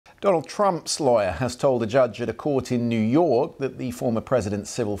Donald Trump's lawyer has told a judge at a court in New York that the former president's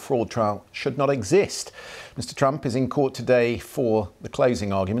civil fraud trial should not exist. Mr. Trump is in court today for the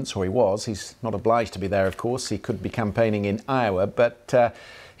closing arguments, or he was. He's not obliged to be there, of course. He could be campaigning in Iowa, but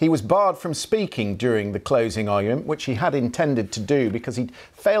he was barred from speaking during the closing argument, which he had intended to do because he'd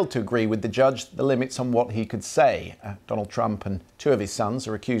failed to agree with the judge the limits on what he could say. Donald Trump and two of his sons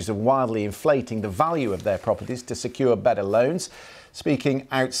are accused of wildly inflating the value of their properties to secure better loans. Speaking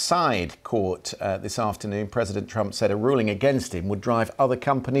outside court this afternoon, President Trump said a ruling against him would drive other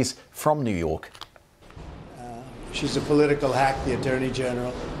companies from New York. She's a political hack, the Attorney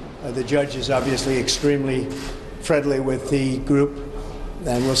General. The judge is obviously extremely friendly with the group,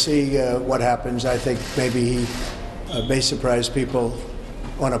 and we'll see what happens. I think maybe he may surprise people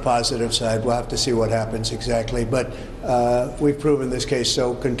on a positive side. We'll have to see what happens exactly. But we've proven this case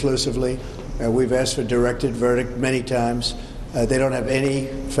so conclusively. We've asked for directed verdict many times. They don't have any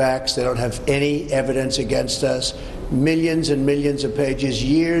facts. They don't have any evidence against us. Millions and millions of pages,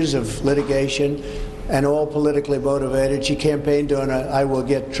 years of litigation, and all politically motivated. She campaigned on "I will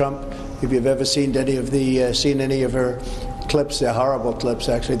get Trump." If you've ever seen any of her clips, they're horrible clips,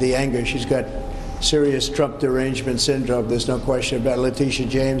 actually. The anger, she's got serious Trump derangement syndrome. There's no question about it. Letitia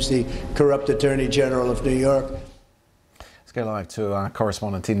James, the corrupt Attorney General of New York. Let's go live to our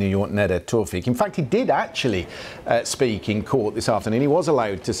correspondent in New York, Neda Tawfik. In fact, he did actually speak in court this afternoon. He was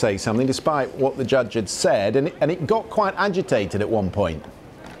allowed to say something despite what the judge had said, and it got quite agitated at one point.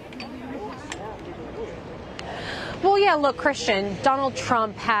 Well, yeah, look, Christian, Donald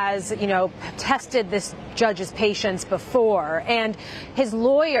Trump has, tested this judge's patience before, and his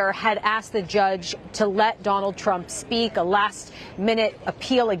lawyer had asked the judge to let Donald Trump speak, a last-minute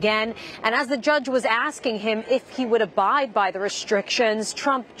appeal again. And as the judge was asking him if he would abide by the restrictions,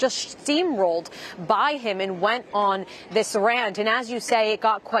 Trump just steamrolled by him and went on this rant. And as you say, it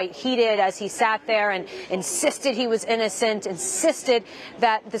got quite heated as he sat there and insisted he was innocent, insisted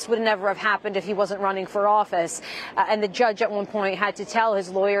that this would never have happened if he wasn't running for office. And the judge at one point had to tell his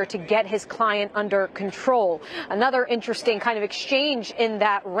lawyer to get his client under control. Another interesting kind of exchange in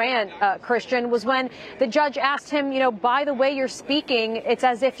that rant, Christian, was when the judge asked him, by the way you're speaking, it's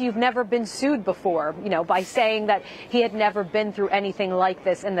as if you've never been sued before, by saying that he had never been through anything like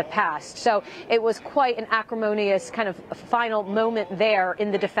this in the past. So it was quite an acrimonious kind of final moment there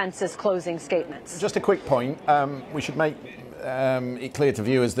in the defense's closing statements. Just a quick point. We should make it clear to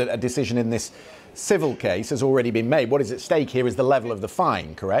viewers that a decision in this civil case has already been made. What is at stake here is the level of the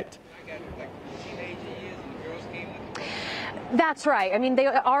fine, correct? That's right. I mean, they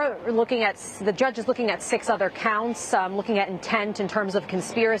are looking at, the judge is looking at 6 other counts, looking at intent in terms of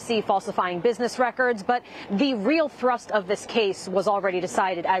conspiracy, falsifying business records. But the real thrust of this case was already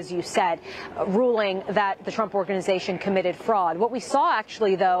decided, as you said, ruling that the Trump Organization committed fraud. What we saw,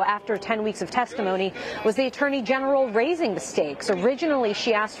 actually, though, after 10 weeks of testimony, was the Attorney General raising the stakes. Originally,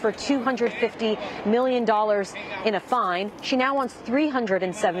 she asked for $250 million in a fine. She now wants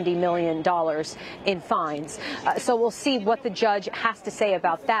 $370 million in fines. So we'll see what the judge has to say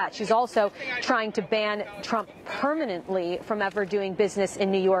about that. She's also trying to ban Trump permanently from ever doing business in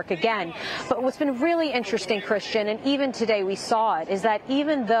New York again. But what's been really interesting, Christian, and even today we saw it, is that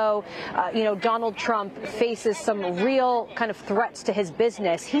even though, Donald Trump faces some real kind of threats to his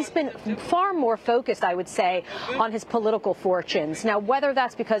business, he's been far more focused, I would say, on his political fortunes. Now, whether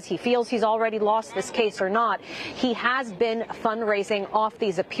that's because he feels he's already lost this case or not, he has been fundraising off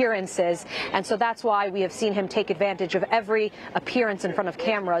these appearances, and so that's why we have seen him take advantage of every appearance in front of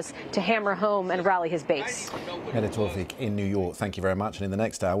cameras to hammer home and rally his base. Neda Tawfik in New York, thank you very much. And in the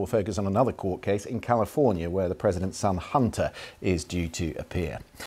next hour, we'll focus on another court case in California where the president's son Hunter is due to appear.